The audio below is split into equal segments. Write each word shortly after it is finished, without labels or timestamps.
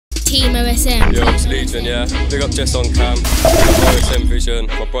Team OSM. Yo, it's Legion, yeah. Big up Jess on cam. OSM Vision.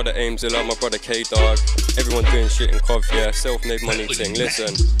 My brother Aimzilla, my brother K-Dog. Everyone doing shit in Cov, yeah. Self-made money thing.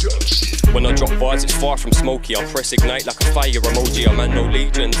 Listen. When I drop bars, it's far from smoky. I press ignite like a fire emoji. I man, no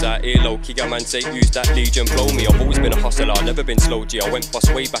legions out here low key. I man say use that Legion, blow me. I've always been a hustler, I've never been slow G. I went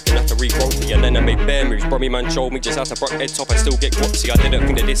bust way back and had to regrow me. And then I made bare moves. Brummy man showed me just how to brock head top. I still get guapsy. I didn't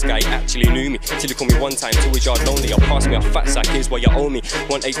think that this guy actually knew me. Till he called me one time, 2 his yard lonely. I passed me a fat sack, here's what you owe me.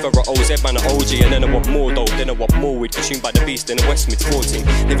 1/8 for a OZ man, an OG. And then I want more though, then I want more weed. Consumed by the beast in the West Mid 14.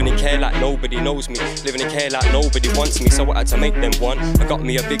 Living in care like nobody knows me. Living in care like nobody wants me. So I had to make them one. I got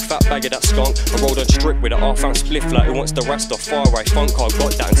me a big fat bag of that skunk. I rolled on strip with a half-ounce spliff like who wants the rest of far right funk. I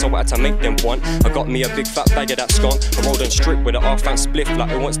got that and so I had to make them one. I got me a big fat bag of that skunk. I rolled on strip with a half-ounce spliff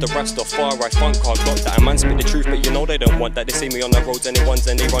like who wants the rest of far right funk. I got that and man spit the truth but you know they don't want that. They see me on the roads and they ones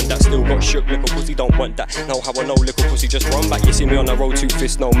and they run that. Still got shook, little pussy don't want that. Know how I know little pussy just run back. You see me on the road 2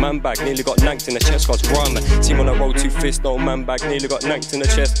 fists, no man bag. Nearly got nanked in the chest cause run. See me on the road 2 fists, no man bag. Nearly got nanked in the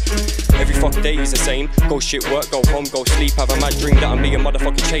chest. Every fucking day is the same. Go shit work, go home, go sleep. Have a mad dream that I'm being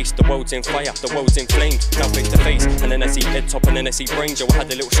motherfucking chased. The world's in fire, the world's in flames. Now face to face, and then I see head top and then I see brains. Yo, I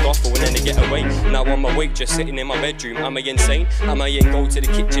had a little scuffle and then they get away. Now I'm awake, just sitting in my bedroom. Am I insane? Am I in? Go to the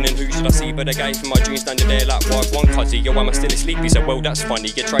kitchen and who should I see but the guy from my dream standing there like wag one cuzzy. Yo, am I still asleep? He said, well that's funny.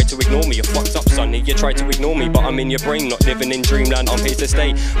 You tried to ignore me, you fucked up sonny. You tried to ignore me, but I'm in your brain, not living in dreamland. I'm here to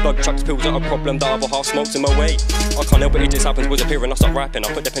stay. Blood chucks pills are a problem, the other half smokes in my way. I can't help it, it just happens, was appearing, I start rapping.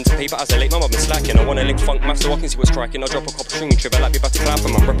 I put the pen to paper as I late, my mum been slacking. I wanna link funk math so I can see what's cracking. I drop a couple string trip, I like me about to clap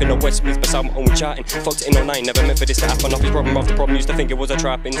him. I'm repping the West Beats, but I'm only chatting. Fucked it in 09, never meant for this to happen. Off his problem after problem, used to think it was a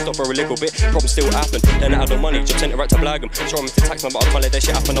trapping. Stop for a little bit, problem still happened. Then I had no money, job sent it right to blag him. Show me to tax man, but I can't let that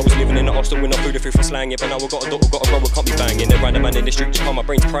shit happen. I was living in the hostel with no food or food for slang. Yeah, but now I got a daughter, got a brother, can't be banging. Then random man in the street, just calm my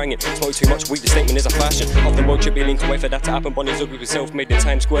brain's pranging. Smoke too much weed, the statement is a fashion. Off the road trip, be can't wait for that to happen. Bonnie's ugly with self-made in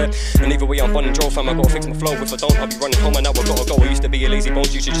Times Square. And either way, I'm fun and drove, fam. I gotta fix my flow. If I don't, I'll be running home and now I gotta go. I used to be a lazy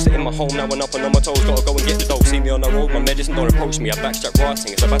bones, used to just sit in my home. Now I'm up and on my toes, gotta go and get the dough. See me on the road, my medicine don't approach me. I backstrap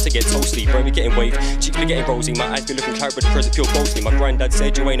rotting, it's about to get toasty. Brain be getting waved, cheeks be getting rosy. My eyes be looking clear, but the present pure ghostly. My granddad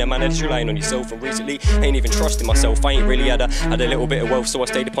said you ain't a man, that's relying on yourself. And recently, I ain't even trusting myself. I ain't really had a little bit of wealth, so I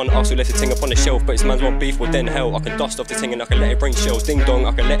stayed upon the hustle, left the ting upon the shelf. But it's man's one beef, well then hell, I can dust off the ting and I can let it ring shells. Ding dong,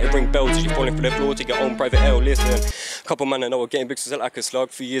 I can let it ring bells as you're falling through the floor to your own private hell. Listen, couple man I know are getting big so like a slug.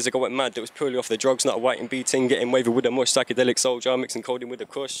 A few years ago went mad, it was purely off the drugs, not a white and beating. Getting wavy with a mush, psychedelic soldier, mixing codeine with a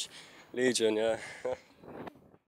kush. Legion, yeah.